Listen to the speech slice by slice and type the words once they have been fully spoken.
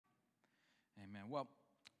Amen. Well,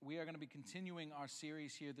 we are going to be continuing our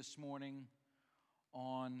series here this morning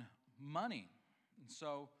on money. And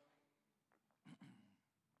so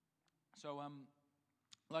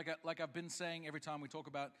like I've been saying every time we talk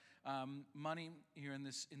about money here in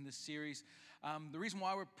this series, the reason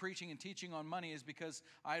why we're preaching and teaching on money is because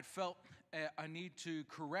I had felt a need to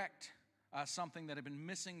correct something that had been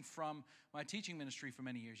missing from my teaching ministry for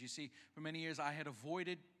many years. You see, for many years I had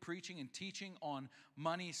avoided preaching and teaching on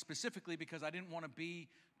money specifically because I didn't want to be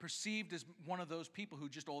perceived as one of those people who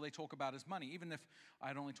just all they talk about is money. Even if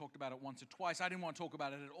I'd only talked about it once or twice, I didn't want to talk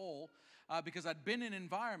about it at all because I'd been in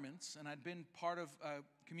environments and I'd been part of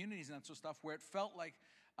communities and that sort of stuff where it felt like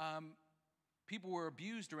people were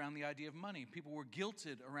abused around the idea of money. People were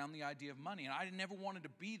guilted around the idea of money. And I never wanted to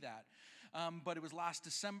be that. But it was last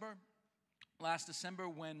December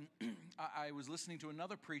when I was listening to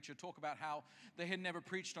another preacher talk about how they had never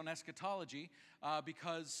preached on eschatology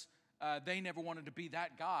because they never wanted to be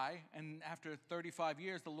that guy. And after 35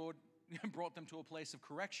 years, the Lord brought them to a place of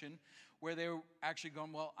correction where they were actually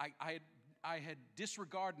going, well, I had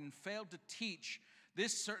disregarded and failed to teach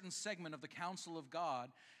this certain segment of the counsel of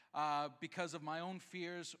God because of my own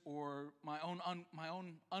fears or my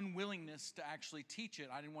own unwillingness to actually teach it.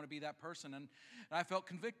 I didn't want to be that person. And I felt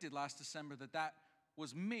convicted last December that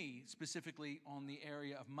was me, specifically on the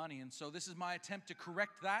area of money. And so this is my attempt to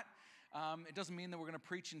correct that. It doesn't mean that we're going to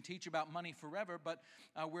preach and teach about money forever, but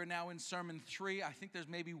we're now in Sermon 3. I think there's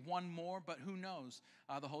maybe one more, but who knows?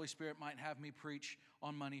 The Holy Spirit might have me preach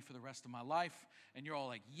on money for the rest of my life, and you're all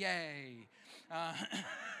like, yay!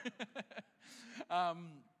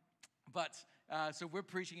 So we're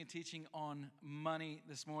preaching and teaching on money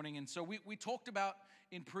this morning. And so we talked about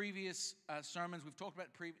in previous sermons, we've talked about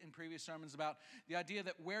in previous sermons about the idea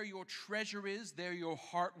that where your treasure is, there your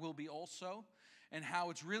heart will be also. And how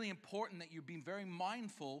it's really important that you be very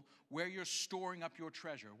mindful where you're storing up your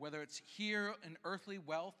treasure, whether it's here in earthly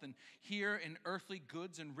wealth and here in earthly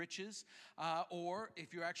goods and riches, or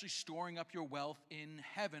if you're actually storing up your wealth in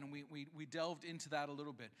heaven. We delved into that a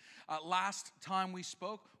little bit. Last time we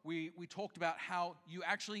spoke, we talked about how you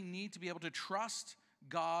actually need to be able to trust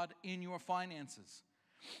God in your finances.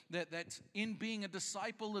 That in being a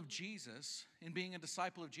disciple of Jesus,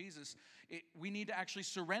 we need to actually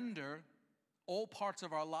surrender all parts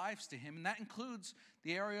of our lives to Him, and that includes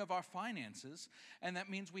the area of our finances, and that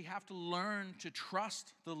means we have to learn to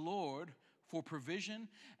trust the Lord for provision,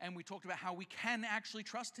 and we talked about how we can actually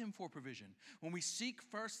trust Him for provision. When we seek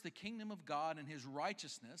first the kingdom of God and His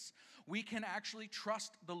righteousness, we can actually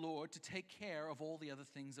trust the Lord to take care of all the other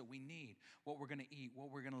things that we need, what we're going to eat,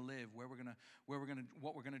 what we're going to live, what we're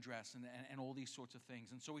going to dress, and all these sorts of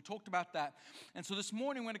things. And so we talked about that. And so this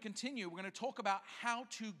morning we're going to continue. We're going to talk about how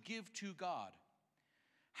to give to God.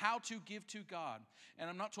 How to give to God. And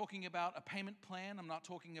I'm not talking about a payment plan. I'm not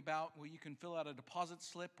talking about where you can fill out a deposit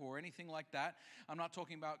slip or anything like that. I'm not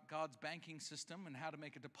talking about God's banking system and how to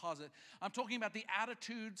make a deposit. I'm talking about the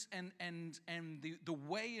attitudes and the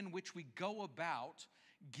way in which we go about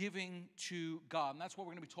giving to God. And that's what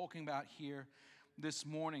we're going to be talking about here this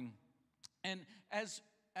morning. And as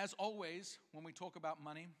always, when we talk about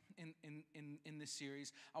money in this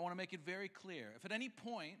series, I want to make it very clear. If at any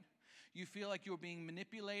point you feel like you're being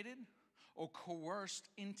manipulated or coerced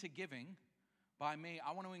into giving by me,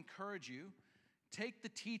 I want to encourage you, take the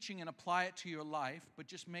teaching and apply it to your life, but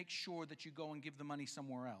just make sure that you go and give the money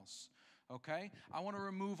somewhere else, okay? I want to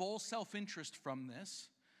remove all self-interest from this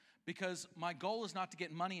because my goal is not to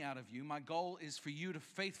get money out of you. My goal is for you to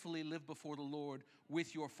faithfully live before the Lord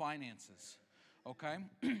with your finances, okay?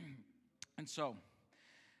 And so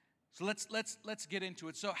let's get into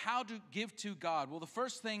it. So how to give to God? Well, the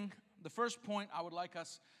first point I would like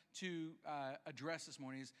us to address this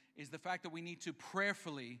morning is the fact that we need to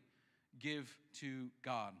prayerfully give to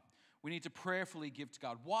God. We need to prayerfully give to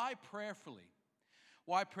God. Why prayerfully?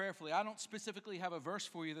 Why prayerfully? I don't specifically have a verse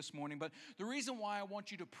for you this morning, but the reason why I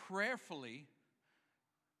want you to prayerfully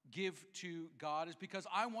give to God is because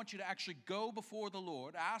I want you to actually go before the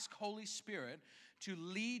Lord, ask Holy Spirit to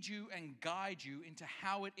lead you and guide you into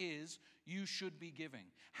how it is you should be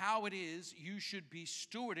giving, how it is you should be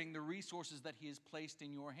stewarding the resources that He has placed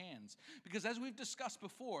in your hands. Because as we've discussed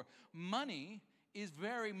before, money is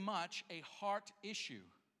very much a heart issue.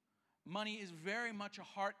 Money is very much a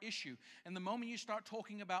heart issue. And the moment you start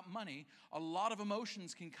talking about money, a lot of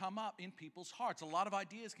emotions can come up in people's hearts. A lot of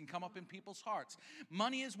ideas can come up in people's hearts.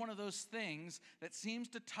 Money is one of those things that seems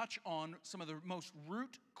to touch on some of the most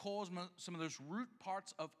root cause, some of those root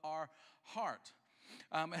parts of our heart.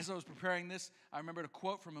 As I was preparing this, I remembered a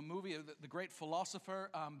quote from a movie, the great philosopher,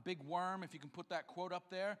 Big Worm, if you can put that quote up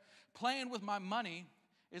there. "Playing with my money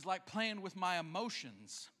is like playing with my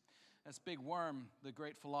emotions. That's Big Worm, the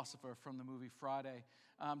great philosopher from the movie Friday.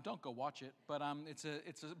 Don't go watch it, but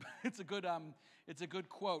it's a good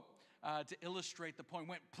quote to illustrate the point.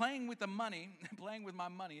 When playing with my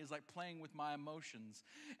money is like playing with my emotions.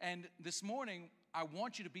 And this morning, I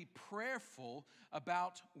want you to be prayerful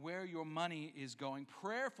about where your money is going,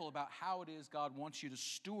 prayerful about how it is God wants you to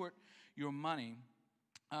steward your money,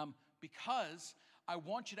 because I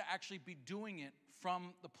want you to actually be doing it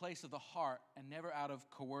from the place of the heart and never out of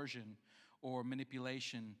coercion or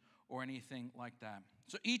manipulation or anything like that.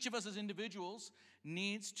 So each of us as individuals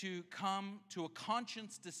needs to come to a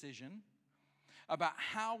conscious decision about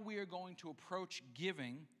how we are going to approach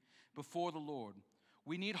giving before the Lord.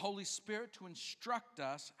 We need Holy Spirit to instruct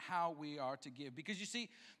us how we are to give. Because you see,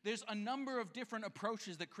 there's a number of different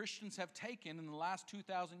approaches that Christians have taken in the last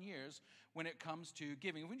 2,000 years when it comes to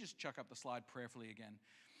giving. If we can just chuck up the slide prayerfully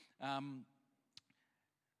again.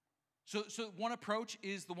 So one approach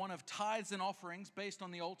is the one of tithes and offerings based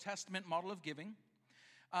on the Old Testament model of giving.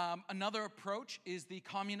 Another approach is the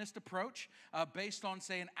communist approach based on,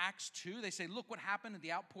 say, in Acts 2. They say, look what happened at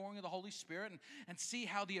the outpouring of the Holy Spirit and see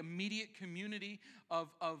how the immediate community of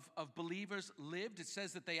believers lived. It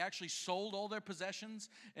says that they actually sold all their possessions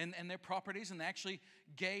and their properties, and they actually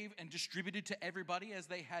gave and distributed to everybody as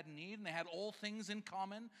they had need, and they had all things in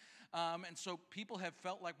common. And so people have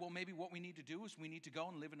felt like, well, maybe what we need to do is we need to go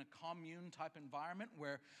and live in a commune type environment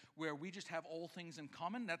where we just have all things in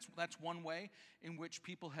common. That's one way in which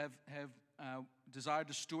people have desired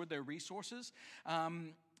to steward their resources.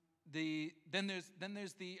 Then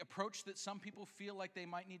there's the approach that some people feel like they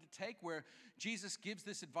might need to take, where Jesus gives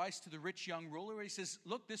this advice to the rich young ruler, where he says,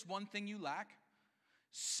 look, this one thing you lack,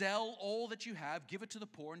 sell all that you have, give it to the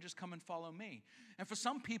poor, and just come and follow me. And for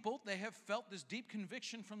some people, they have felt this deep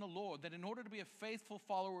conviction from the Lord that in order to be a faithful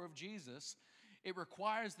follower of Jesus, it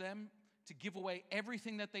requires them to give away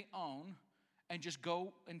everything that they own and just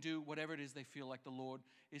go and do whatever it is they feel like the Lord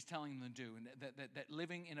is telling them to do. And that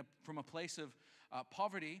living from a place of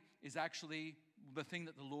poverty is actually the thing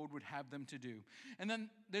that the Lord would have them to do. And then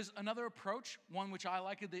there's another approach, one which I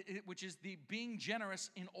like, which is the being generous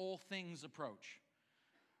in all things approach.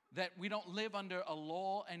 That we don't live under a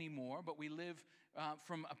law anymore, but we live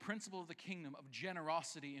from a principle of the kingdom of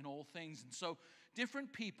generosity in all things. And so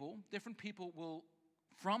different people will,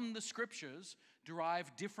 from the scriptures,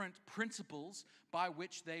 derive different principles by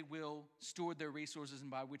which they will steward their resources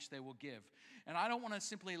and by which they will give. And I don't want to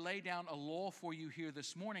simply lay down a law for you here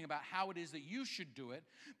this morning about how it is that you should do it,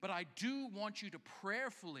 but I do want you to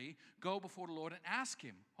prayerfully go before the Lord and ask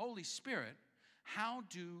Him, Holy Spirit, how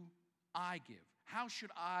do I give? How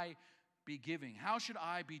should I be giving? How should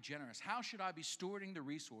I be generous? How should I be stewarding the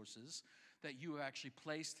resources that you have actually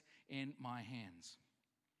placed in my hands?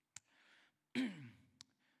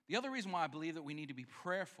 The other reason why I believe that we need to be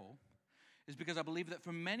prayerful is because I believe that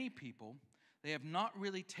for many people, they have not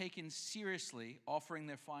really taken seriously offering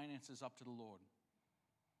their finances up to the Lord.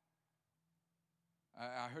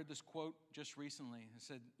 I heard this quote just recently. It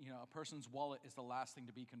said, a person's wallet is the last thing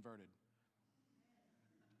to be converted.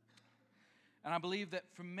 And I believe that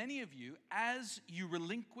for many of you, as you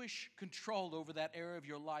relinquish control over that area of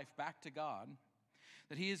your life back to God,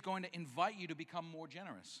 that He is going to invite you to become more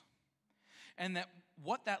generous. And that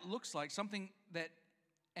what that looks like,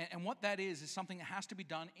 and what that is something that has to be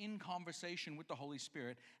done in conversation with the Holy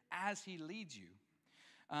Spirit as He leads you.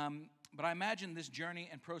 But I imagine this journey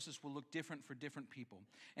and process will look different for different people.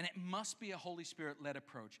 And it must be a Holy Spirit-led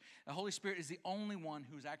approach. The Holy Spirit is the only one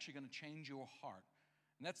who's actually going to change your heart.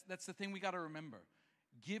 And that's the thing we got to remember.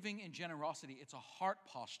 Giving and generosity, it's a heart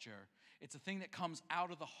posture. It's a thing that comes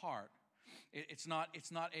out of the heart. It's not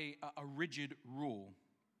a rigid rule.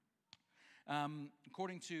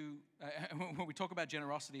 According to, when we talk about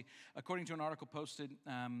generosity, according to an article posted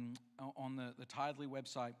on the Tithely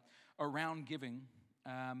website around giving,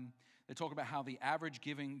 they talk about how the average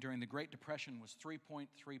giving during the Great Depression was 3.3%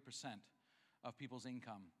 of people's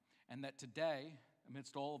income. And that today,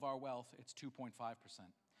 amidst all of our wealth, it's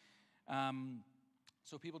 2.5%.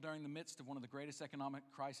 So people during the midst of one of the greatest economic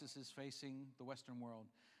crises facing the Western world,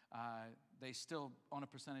 they still, on a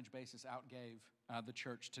percentage basis, outgave the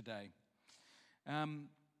church today.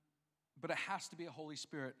 But it has to be a Holy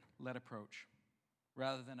Spirit-led approach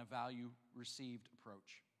rather than a value-received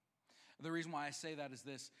approach. The reason why I say that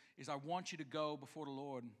is I want you to go before the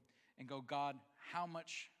Lord and go, God, how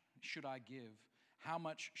much should I give? How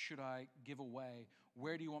much should I give away?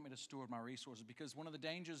 Where do you want me to steward my resources? Because one of the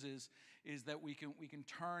dangers is that we can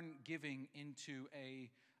turn giving into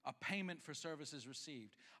a payment for services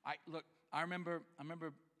received. I remember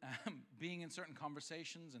being in certain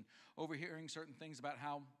conversations and overhearing certain things about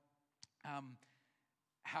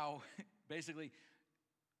how basically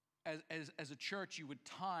as a church you would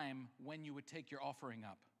time when you would take your offering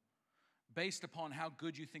up based upon how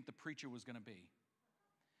good you think the preacher was going to be.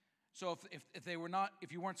 So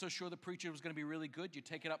if you weren't so sure the preacher was going to be really good, you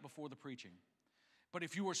take it up before the preaching. But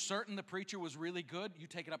if you were certain the preacher was really good, you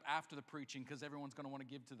take it up after the preaching because everyone's going to want to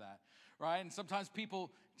give to that, right? And sometimes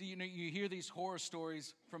people, you hear these horror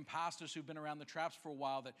stories from pastors who've been around the traps for a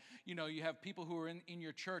while that, you have people who are in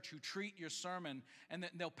your church who treat your sermon and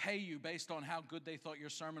they'll pay you based on how good they thought your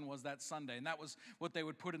sermon was that Sunday. And that was what they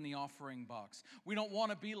would put in the offering box. We don't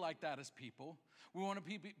want to be like that as people. We want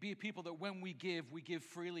to be people that when we give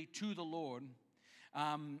freely to the Lord.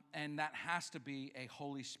 And that has to be a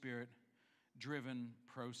Holy Spirit driven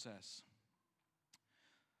process.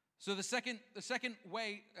 So the second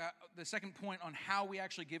point on how we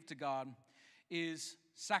actually give to God is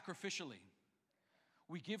sacrificially.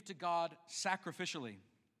 We give to God sacrificially.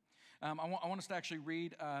 I want us to actually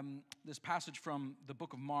read this passage from the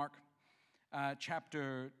book of Mark,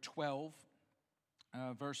 chapter 12,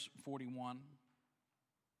 verse 41.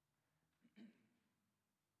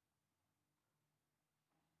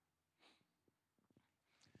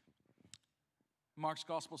 Mark's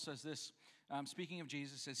gospel says this, speaking of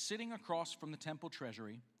Jesus, says, sitting across from the temple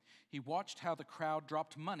treasury, he watched how the crowd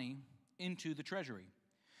dropped money into the treasury.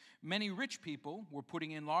 Many rich people were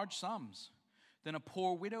putting in large sums. Then a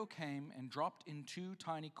poor widow came and dropped in 2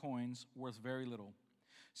 tiny coins worth very little.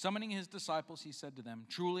 Summoning his disciples, he said to them,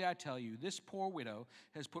 truly I tell you, this poor widow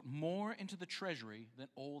has put more into the treasury than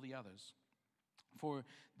all the others. For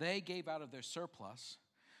they gave out of their surplus,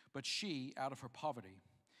 but she out of her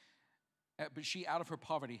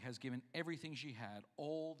poverty has given everything she had,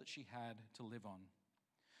 all that she had to live on.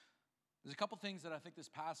 There's a couple things that I think this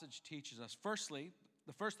passage teaches us. Firstly,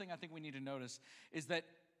 the first thing I think we need to notice is that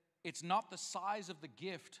it's not the size of the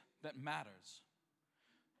gift that matters,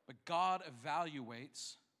 but God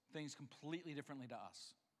evaluates things completely differently to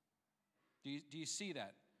us. Do you see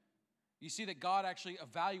that? You see that God actually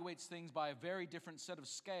evaluates things by a very different set of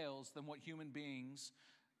scales than what human beings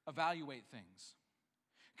evaluate things.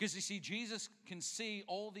 Because you see, Jesus can see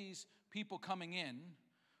all these people coming in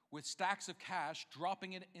with stacks of cash,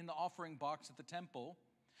 dropping it in the offering box at the temple,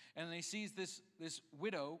 and then he sees this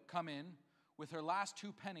widow come in with her last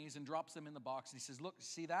 2 pennies and drops them in the box. And he says, look,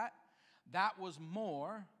 see that? That was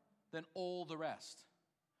more than all the rest.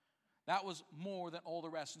 That was more than all the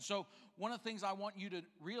rest. And so one of the things I want you to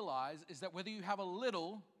realize is that whether you have a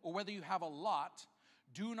little or whether you have a lot,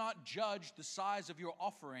 do not judge the size of your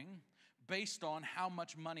offering based on how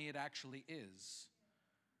much money it actually is.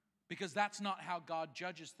 Because that's not how God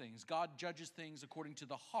judges things. God judges things according to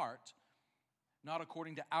the heart, not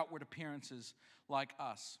according to outward appearances like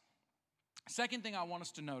us. Second thing I want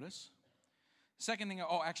us to notice,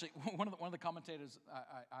 one of the commentators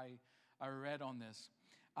I read on this,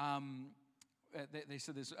 they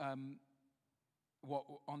said this, on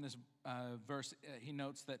this verse, he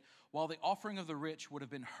notes that while the offering of the rich would have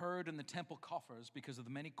been heard in the temple coffers because of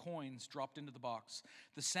the many coins dropped into the box,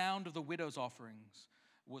 the sound of the widow's offerings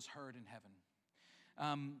was heard in heaven.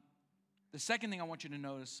 The second thing I want you to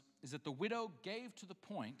notice is that the widow gave to the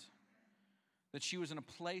point that she was in a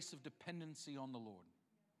place of dependency on the Lord.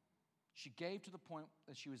 She gave to the point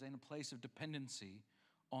that she was in a place of dependency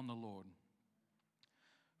on the Lord.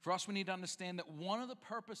 For us, we need to understand that one of the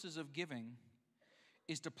purposes of giving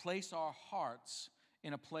is to place our hearts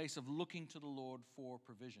in a place of looking to the Lord for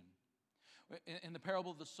provision. In the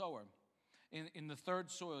parable of the sower, in the third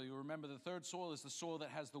soil, you remember the third soil is the soil that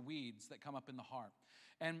has the weeds that come up in the heart.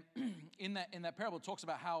 And in that parable, it talks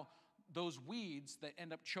about how those weeds that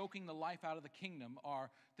end up choking the life out of the kingdom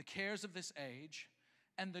are the cares of this age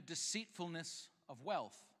and the deceitfulness of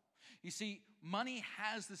wealth. You see, money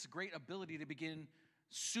has this great ability to begin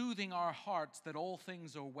soothing our hearts that all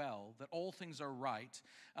things are well, that all things are right,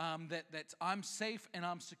 that I'm safe and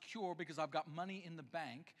I'm secure because I've got money in the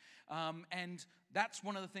bank. And that's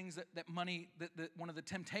one of the things that money, one of the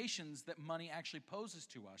temptations that money actually poses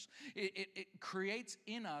to us. It creates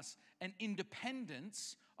in us an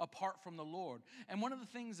independence apart from the Lord. And one of the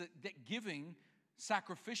things that giving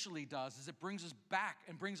sacrificially does is it brings us back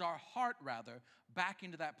and brings our heart rather back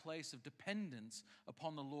into that place of dependence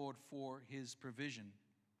upon the Lord for his provision.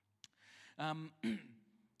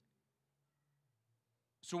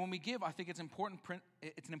 So when we give, I think it's an important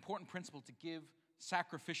principle to give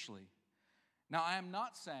sacrificially. Now, I'm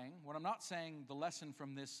not saying the lesson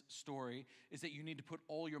from this story is that you need to put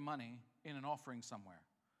all your money in an offering somewhere.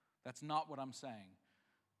 That's not what I'm saying.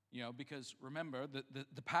 Because remember,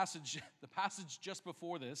 the passage just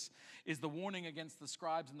before this is the warning against the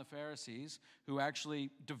scribes and the Pharisees who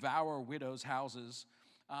actually devour widows' houses.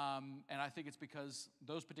 And I think it's because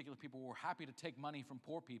those particular people were happy to take money from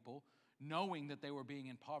poor people, knowing that they were being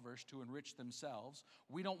impoverished to enrich themselves.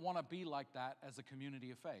 We don't want to be like that as a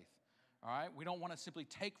community of faith. All right? We don't want to simply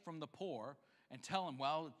take from the poor and tell them,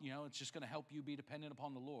 well, it's just going to help you be dependent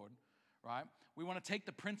upon the Lord. Right? We want to take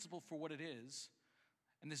the principle for what it is.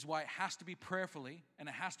 And this is why it has to be prayerfully, and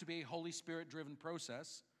it has to be a Holy Spirit-driven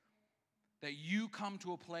process, that you come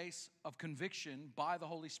to a place of conviction by the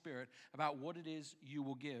Holy Spirit about what it is you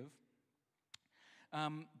will give.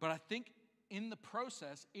 But I think in the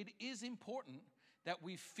process, it is important that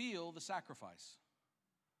we feel the sacrifice.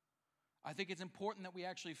 I think it's important that we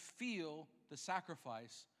actually feel the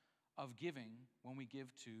sacrifice of giving when we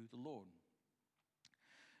give to the Lord.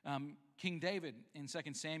 King David in 2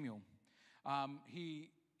 Samuel, he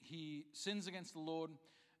sins against the Lord.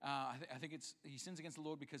 I think he sins against the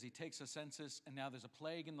Lord because he takes a census, and now there's a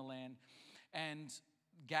plague in the land. And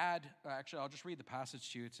Gad, actually, I'll just read the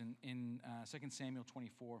passage to you. It's in 2 Samuel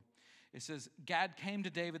 24. It says, Gad came to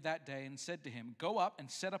David that day and said to him, go up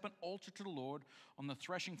and set up an altar to the Lord on the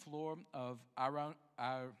threshing floor of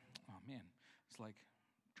it's like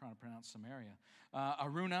trying to pronounce Samaria.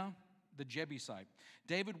 Araunah the Jebusite.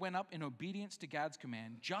 David went up in obedience to Gad's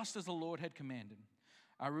command, just as the Lord had commanded.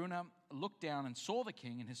 Araunah looked down and saw the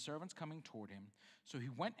king and his servants coming toward him. So he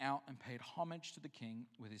went out and paid homage to the king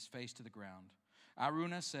with his face to the ground.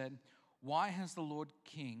 Araunah said, why has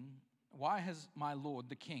my lord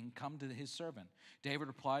the king come to his servant? David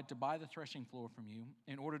replied, to buy the threshing floor from you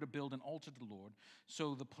in order to build an altar to the Lord,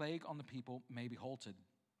 so the plague on the people may be halted.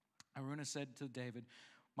 Araunah said to David,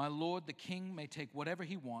 my lord the king may take whatever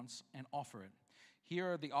he wants and offer it.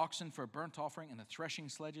 Here are the oxen for a burnt offering and the threshing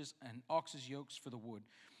sledges and ox's yokes for the wood.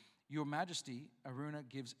 Your majesty, Araunah,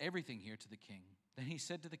 gives everything here to the king. Then he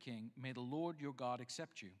said to the king, may the Lord your God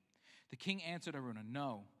accept you. The king answered Araunah,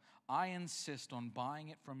 no, I insist on buying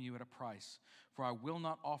it from you at a price, for I will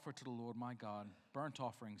not offer to the Lord my God burnt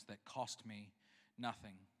offerings that cost me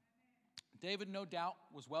nothing. David, no doubt,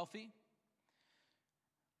 was wealthy.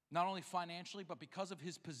 Not only financially, but because of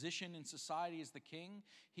his position in society as the king,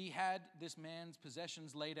 he had this man's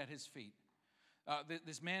possessions laid at his feet.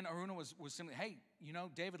 This man, Araunah, was simply, hey,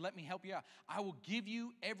 David, let me help you out. I will give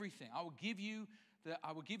you everything. I will give you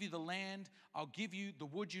the land. I'll give you the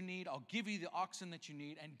wood you need. I'll give you the oxen that you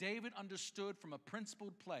need. And David understood from a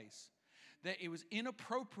principled place that it was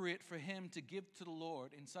inappropriate for him to give to the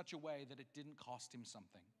Lord in such a way that it didn't cost him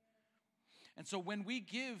something. And so when we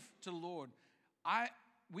give to the Lord,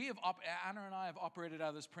 Anna and I have operated out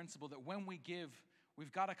of this principle that when we give,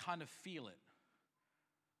 we've got to kind of feel it.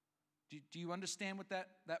 Do you understand what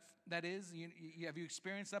that is? Have you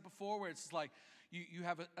experienced that before, where it's like you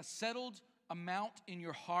have a settled amount in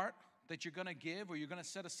your heart that you're going to give or you're going to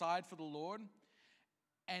set aside for the Lord,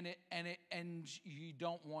 and you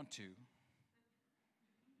don't want to.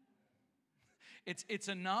 It's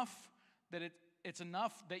enough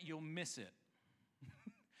that you'll miss it.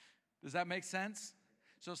 Does that make sense?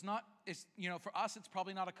 So for us, it's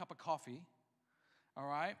probably not a cup of coffee, all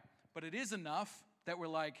right? But it is enough that we're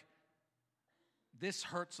like, this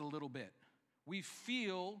hurts a little bit. We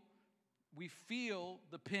feel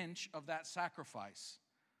the pinch of that sacrifice.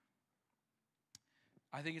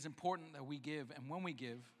 I think it's important that we give, and when we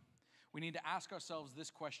give, we need to ask ourselves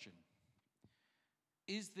this question.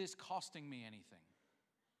 Is this costing me anything?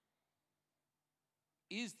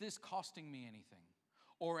 Is this costing me anything?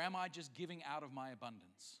 Or am I just giving out of my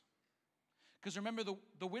abundance? Because remember,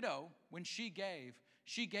 the widow, when she gave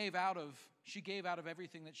out of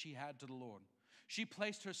everything that she had to the Lord. She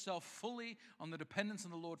placed herself fully on the dependence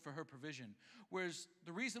of the Lord for her provision. Whereas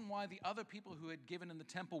the reason why the other people who had given in the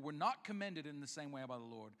temple were not commended in the same way by the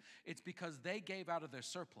Lord, it's because they gave out of their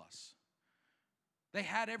surplus. They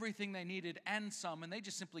had everything they needed and some, and they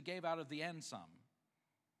just simply gave out of the and some.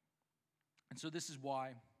 And so this is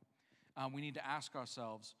why we need to ask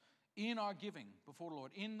ourselves, in our giving before the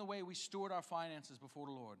Lord, in the way we steward our finances before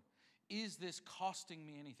the Lord, is this costing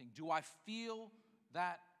me anything? Do I feel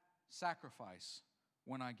that sacrifice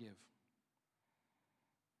when I give?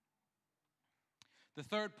 The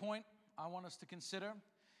third point I want us to consider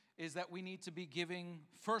is that we need to be giving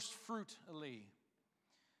first fruitly.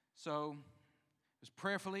 So it's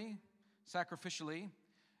prayerfully, sacrificially,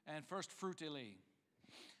 and first fruitly.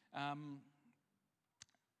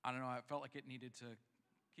 I don't know, I felt like it needed to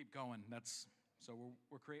keep going. So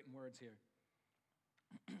we're creating words here.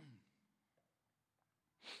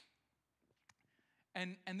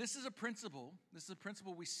 And this is a principle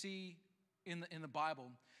we see in the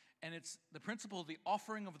Bible. And it's the principle of the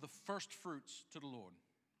offering of the first fruits to the Lord.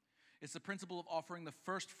 It's the principle of offering the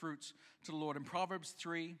first fruits to the Lord. In Proverbs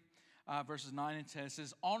 3, verses 9 and 10, it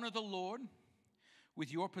says, "Honor the Lord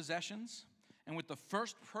with your possessions and with the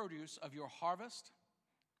first produce of your harvest,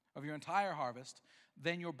 of your entire harvest.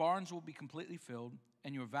 Then your barns will be completely filled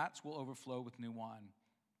and your vats will overflow with new wine."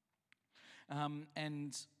 I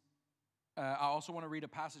also want to read a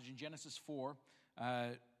passage in Genesis 4,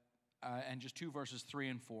 and just 2 verses 3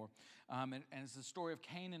 and 4. And it's the story of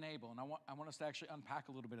Cain and Abel. And I want us to actually unpack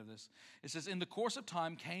a little bit of this. It says, "In the course of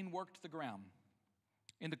time, Cain worked the ground.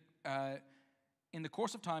 In the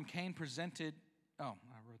course of time, Cain presented..." Oh,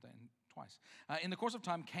 I wrote that in twice. "In the course of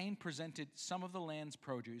time, Cain presented some of the land's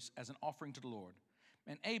produce as an offering to the Lord.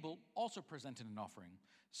 And Abel also presented an offering,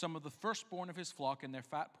 some of the firstborn of his flock and their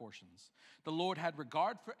fat portions. The Lord had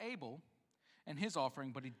regard for Abel and his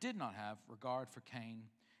offering, but he did not have regard for Cain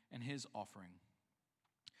and his offering."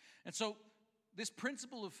 And so this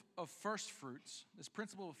principle of first fruits, is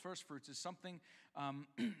something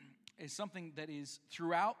that is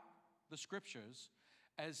throughout the scriptures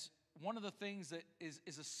as one of the things that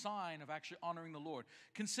is a sign of actually honoring the Lord.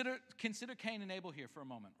 Consider Cain and Abel here for a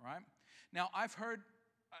moment, right? Now, I've heard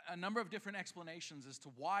a number of different explanations as to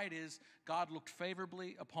why it is God looked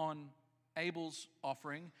favorably upon Abel's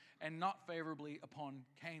offering and not favorably upon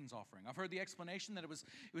Cain's offering. I've heard the explanation that it was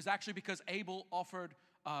actually because Abel offered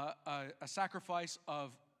a sacrifice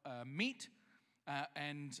of meat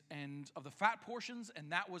and of the fat portions, and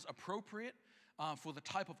that was appropriate for the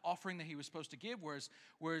type of offering that he was supposed to give, whereas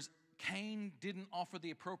Cain didn't offer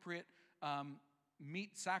the appropriate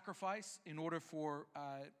meat sacrifice in order for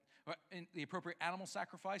the appropriate animal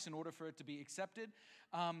sacrifice in order for it to be accepted.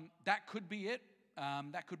 That could be it.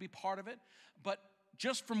 That could be part of it. But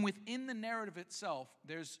just from within the narrative itself,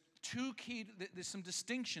 there's some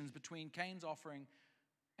distinctions between Cain's offering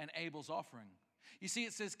and Abel's offering. You see,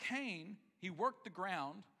 it says Cain, he worked the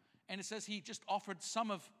ground, and it says he just offered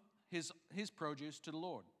some of his produce to the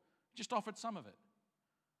Lord. Just offered some of it.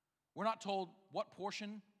 We're not told what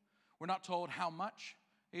portion. We're not told how much.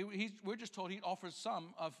 We're just told he offers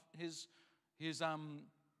some of his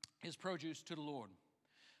produce to the Lord.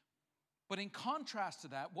 But in contrast to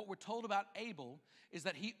that, what we're told about Abel is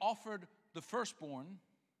that he offered the firstborn.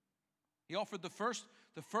 He offered the first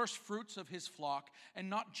fruits of his flock, and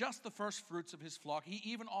not just the first fruits of his flock. He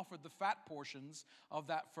even offered the fat portions of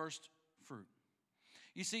that first fruit.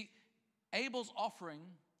 You see, Abel's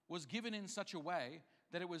offering was given in such a way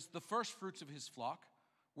that it was the first fruits of his flock,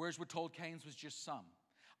 whereas we're told Cain's was just some.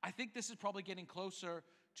 I think this is probably getting closer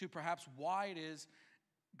to perhaps why it is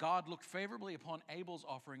God looked favorably upon Abel's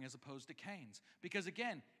offering as opposed to Cain's. Because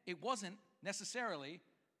again, it wasn't necessarily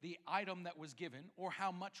the item that was given or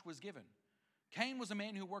how much was given. Cain was a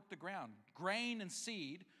man who worked the ground. Grain and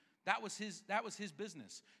seed, that was his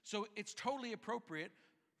business. So it's totally appropriate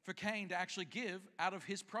for Cain to actually give out of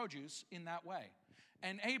his produce in that way.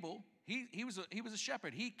 And Abel, he was a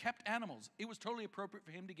shepherd. He kept animals. It was totally appropriate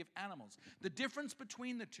for him to give animals. The difference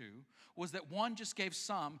between the two was that one just gave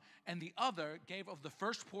some, and the other gave of the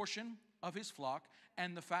first portion of his flock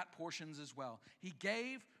and the fat portions as well. He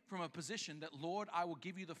gave from a position that, Lord, I will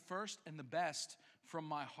give you the first and the best from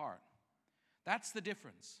my heart. That's the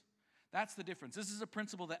difference. That's the difference. This is a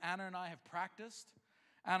principle that Anna and I have practiced.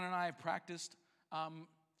 Anna and I have practiced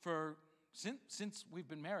since we've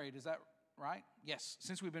been married. Is that right? Yes,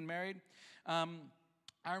 since we've been married.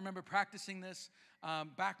 I remember practicing this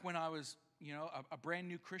back when I was, a brand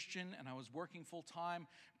new Christian and I was working full time,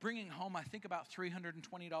 bringing home, I think, about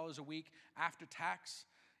 $320 a week after tax.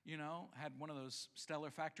 Had one of those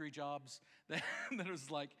stellar factory jobs that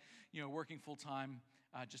was like, working full time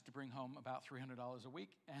just to bring home about $300 a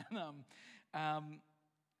week.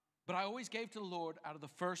 But I always gave to the Lord out of the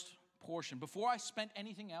first portion. Before I spent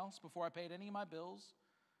anything else, before I paid any of my bills,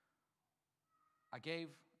 I gave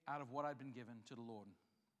out of what I'd been given to the Lord.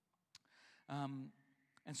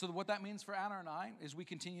 And so what that means for Anna and I is we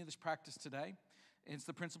continue this practice today. It's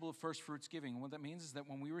the principle of first fruits giving. And what that means is that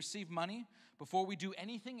when we receive money, before we do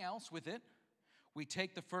anything else with it, we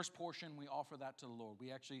take the first portion, we offer that to the Lord.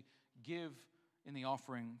 We actually give in the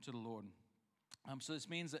offering to the Lord. So this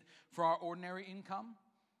means that for our ordinary income,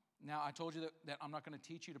 now I told you that I'm not going to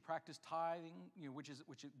teach you to practice tithing, which is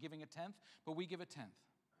giving a tenth, but we give a tenth,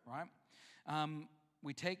 right?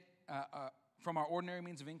 We take from our ordinary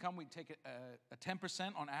means of income, we take a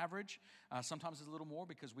 10% on average. Sometimes it's a little more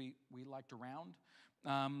because we like to round.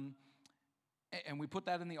 And we put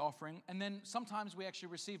that in the offering. And then sometimes we actually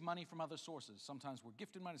receive money from other sources. Sometimes we're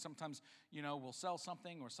gifted money. Sometimes, we'll sell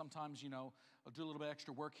something. Or sometimes, I'll do a little bit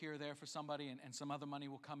extra work here or there for somebody. And some other money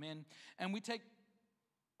will come in. And we take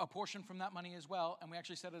a portion from that money as well, and we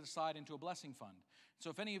actually set it aside into a blessing fund. So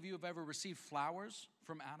if any of you have ever received flowers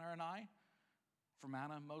from Anna and I, from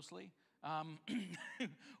Anna mostly,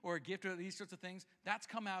 or a gift or these sorts of things, that's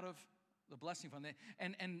come out of the blessing fund.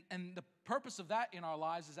 And the purpose of that in our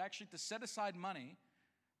lives is actually to set aside money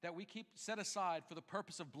that we keep set aside for the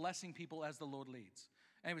purpose of blessing people as the Lord leads.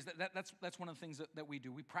 Anyways, that's one of the things that we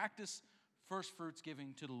do. We practice first fruits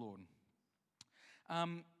giving to the Lord.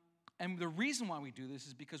 And the reason why we do this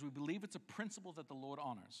is because we believe it's a principle that the Lord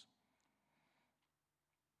honors.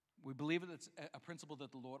 We believe it's a principle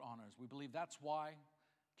that the Lord honors. We believe that's why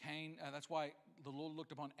that's why the Lord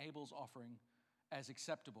looked upon Abel's offering as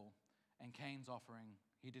acceptable, and Cain's offering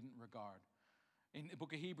he didn't regard. In the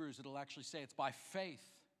book of Hebrews, it'll actually say it's by faith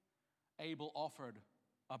Abel offered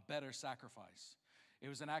a better sacrifice. It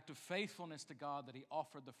was an act of faithfulness to God that he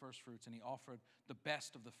offered the first fruits, and he offered the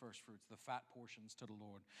best of the first fruits, the fat portions, to the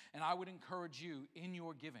Lord. And I would encourage you in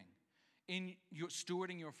your giving, in your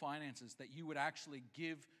stewarding your finances, that you would actually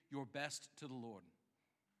give your best to the Lord.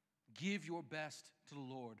 Give your best to the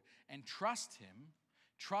Lord and trust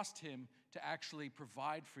Him to actually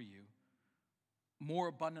provide for you more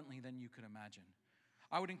abundantly than you could imagine.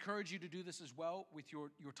 I would encourage you to do this as well with your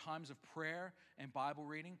times of prayer and Bible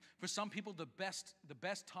reading. For some people, the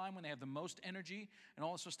best time when they have the most energy and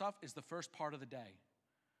all this sort of stuff is the first part of the day.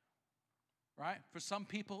 Right? For some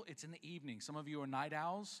people, it's in the evening. Some of you are night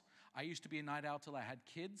owls. I used to be a night owl till I had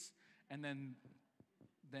kids, and then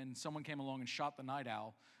someone came along and shot the night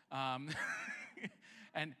owl.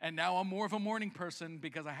 And now I'm more of a morning person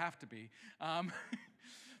because I have to be.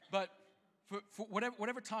 But for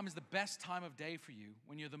whatever time is the best time of day for you,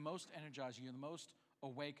 when you're the most energized, you're the most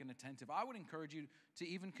awake and attentive, I would encourage you to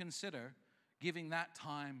even consider giving that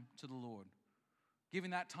time to the Lord,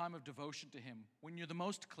 giving that time of devotion to Him when you're the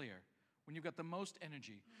most clear, when you've got the most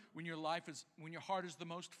energy, when your heart is the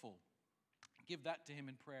most full. Give that to Him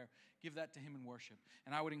in prayer. Give that to Him in worship.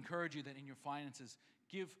 And I would encourage you that in your finances,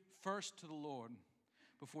 give first to the Lord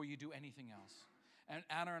before you do anything else. And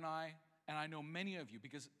Anna and I know many of you,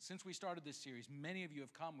 because since we started this series, many of you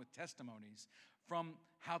have come with testimonies from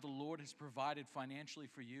how the Lord has provided financially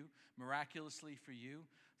for you, miraculously for you.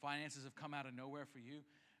 Finances have come out of nowhere for you.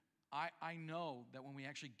 I know that when we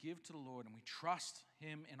actually give to the Lord and we trust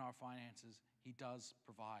Him in our finances, He does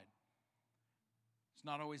provide. It's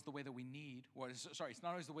not always the way that we need, it's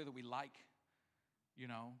not always the way that we like,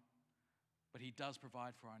 but He does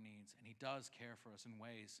provide for our needs, and He does care for us in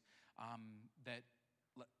ways that,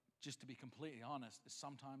 just to be completely honest, is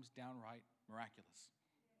sometimes downright miraculous.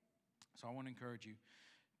 So I want to encourage you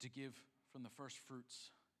to give from the first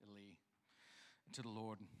fruits, Eli, to the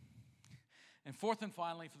Lord. And fourth and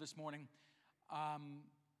finally for this morning,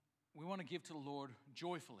 we want to give to the Lord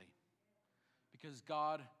joyfully, because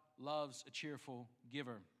God loves a cheerful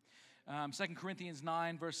giver. 2 Corinthians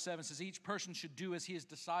 9 verse 7 says, each person should do as he has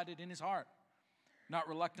decided in his heart, not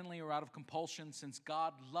reluctantly or out of compulsion, since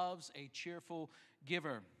God loves a cheerful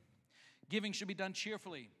giver. Giving should be done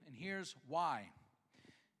cheerfully, and here's why.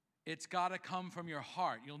 It's got to come from your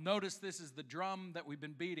heart. You'll notice this is the drum that we've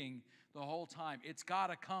been beating the whole time. It's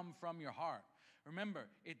got to come from your heart. Remember,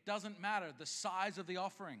 it doesn't matter the size of the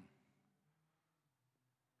offering.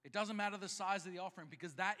 It doesn't matter the size of the offering,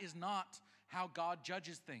 because that is not how God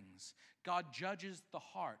judges things. God judges the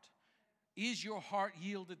heart. Is your heart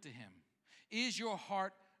yielded to Him? Is your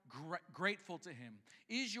heart grateful to Him?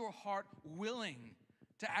 Is your heart willing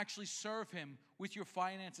to actually serve Him with your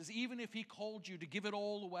finances, even if He called you to give it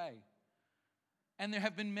all away? And there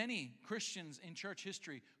have been many Christians in church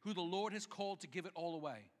history who the Lord has called to give it all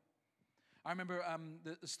away. I remember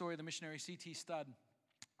the story of the missionary C.T. Studd.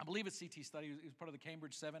 I believe it's C.T. Studd. He was part of the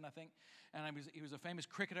Cambridge 7, I think. And he was a famous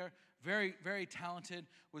cricketer, very, very talented,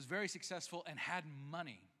 was very successful, and had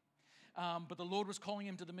money. But the Lord was calling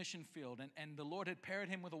him to the mission field. And the Lord had paired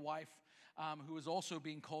him with a wife who was also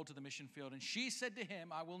being called to the mission field. And she said to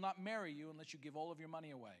him, I will not marry you unless you give all of your money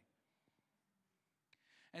away.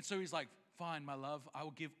 And so he's like, fine, my love, I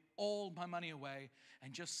will give all my money away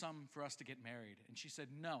and just some for us to get married. And she said,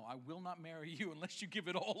 no, I will not marry you unless you give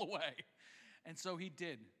it all away. And so he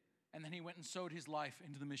did. And then he went and sowed his life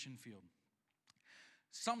into the mission field.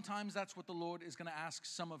 Sometimes that's what the Lord is going to ask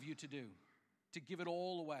some of you to do, to give it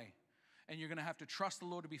all away. And you're going to have to trust the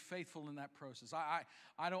Lord to be faithful in that process.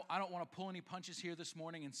 I don't want to pull any punches here this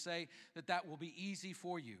morning and say that will be easy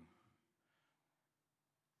for you.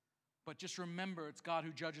 But just remember, it's God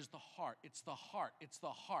who judges the heart. It's the heart. It's the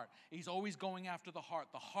heart. He's always going after the heart.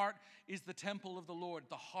 The heart is the temple of the Lord.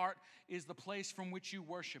 The heart is the place from which you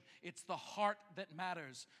worship. It's the heart that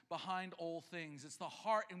matters behind all things. It's the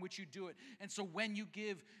heart in which you do it. And so when you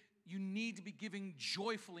give, you need to be giving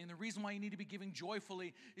joyfully. And the reason why you need to be giving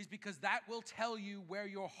joyfully is because that will tell you where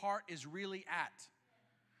your heart is really at.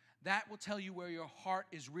 That will tell you where your heart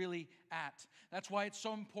is really at. That's why it's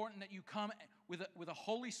so important that you come with a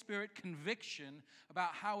Holy Spirit conviction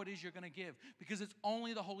about how it is you're going to give. Because it's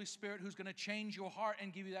only the Holy Spirit who's going to change your heart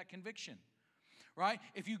and give you that conviction. Right?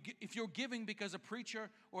 If you're giving because a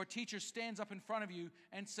preacher or a teacher stands up in front of you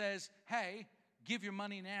and says, hey, give your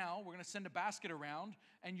money now, we're going to send a basket around,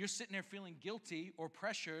 and you're sitting there feeling guilty or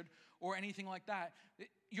pressured or anything like that,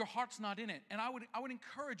 your heart's not in it. And I would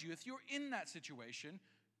encourage you, if you're in that situation,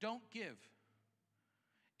 don't give.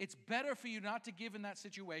 It's better for you not to give in that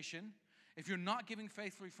situation, if you're not giving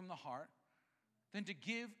faithfully from the heart, than to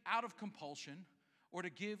give out of compulsion or to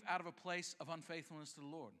give out of a place of unfaithfulness to the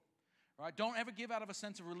Lord. Right? Don't ever give out of a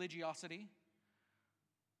sense of religiosity.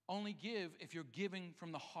 Only give if you're giving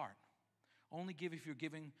from the heart. Only give if you're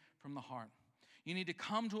giving from the heart. You need to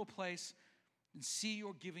come to a place and see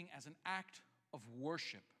your giving as an act of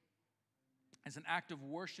worship. As an act of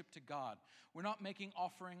worship to God. We're not making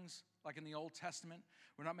offerings like in the Old Testament.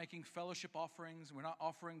 We're not making fellowship offerings. We're not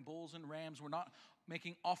offering bulls and rams. We're not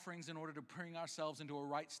making offerings in order to bring ourselves into a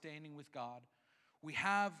right standing with God. We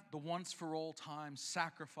have the once for all time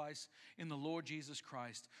sacrifice in the Lord Jesus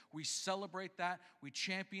Christ. We celebrate that. We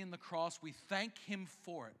champion the cross. We thank Him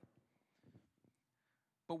for it.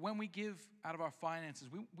 But when we give out of our finances,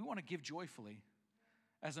 we want to give joyfully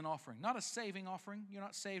as an offering. Not a saving offering. You're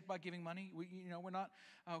not saved by giving money. We're not,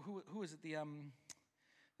 who is it?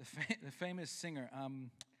 The famous singer.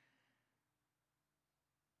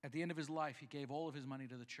 At the end of his life, he gave all of his money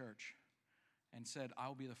to the church and said,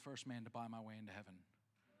 I'll be the first man to buy my way into heaven.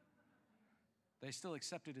 They still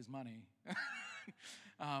accepted his money.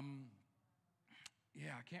 I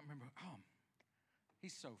can't remember. Oh,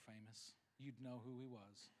 he's so famous. You'd know who he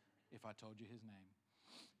was if I told you his name.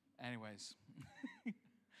 Anyways.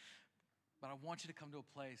 But I want you to come to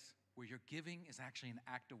a place where your giving is actually an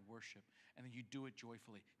act of worship and that you do it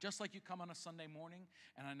joyfully. Just like you come on a Sunday morning,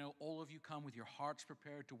 and I know all of you come with your hearts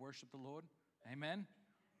prepared to worship the Lord. Amen?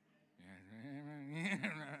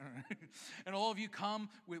 And all of you come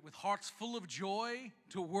with hearts full of joy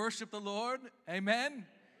to worship the Lord. Amen?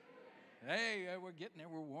 Hey, we're getting there.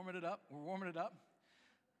 We're warming it up.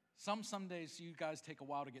 Some Sundays you guys take a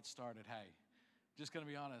while to get started. Hey, just going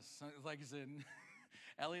to be honest. Like I said,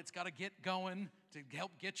 Elliot's got to get going to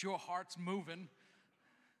help get your hearts moving.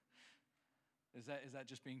 Is that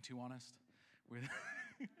just being too honest?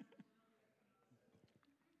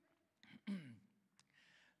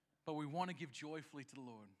 But we want to give joyfully to the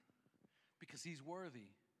Lord because He's worthy.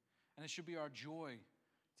 And it should be our joy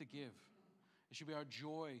to give. It should be our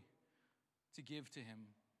joy to give to Him,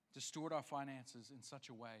 to steward our finances in such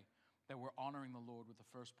a way that we're honoring the Lord with the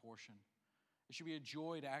first portion. It should be a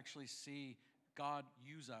joy to actually see God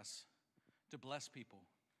use us to bless people.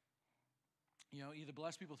 Either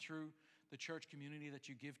bless people through the church community that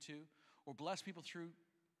you give to, or bless people through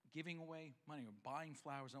giving away money or buying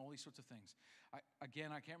flowers and all these sorts of things. I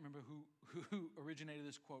can't remember who originated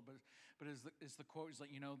this quote, but is the quote is like,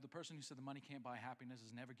 the person who said the money can't buy happiness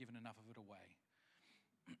has never given enough of it away.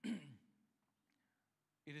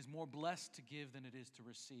 It is more blessed to give than it is to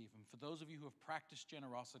receive. And for those of you who have practiced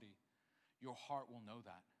generosity, your heart will know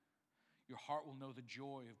that. Your heart will know the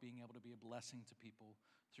joy of being able to be a blessing to people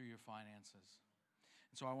through your finances.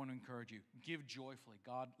 And so I want to encourage you, give joyfully.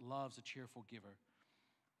 God loves a cheerful giver.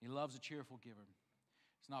 He loves a cheerful giver.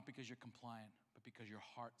 It's not because you're compliant, but because your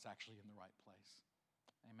heart's actually in the right place.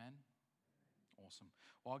 Amen? Awesome.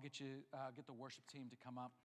 Well, I'll get the worship team to come up.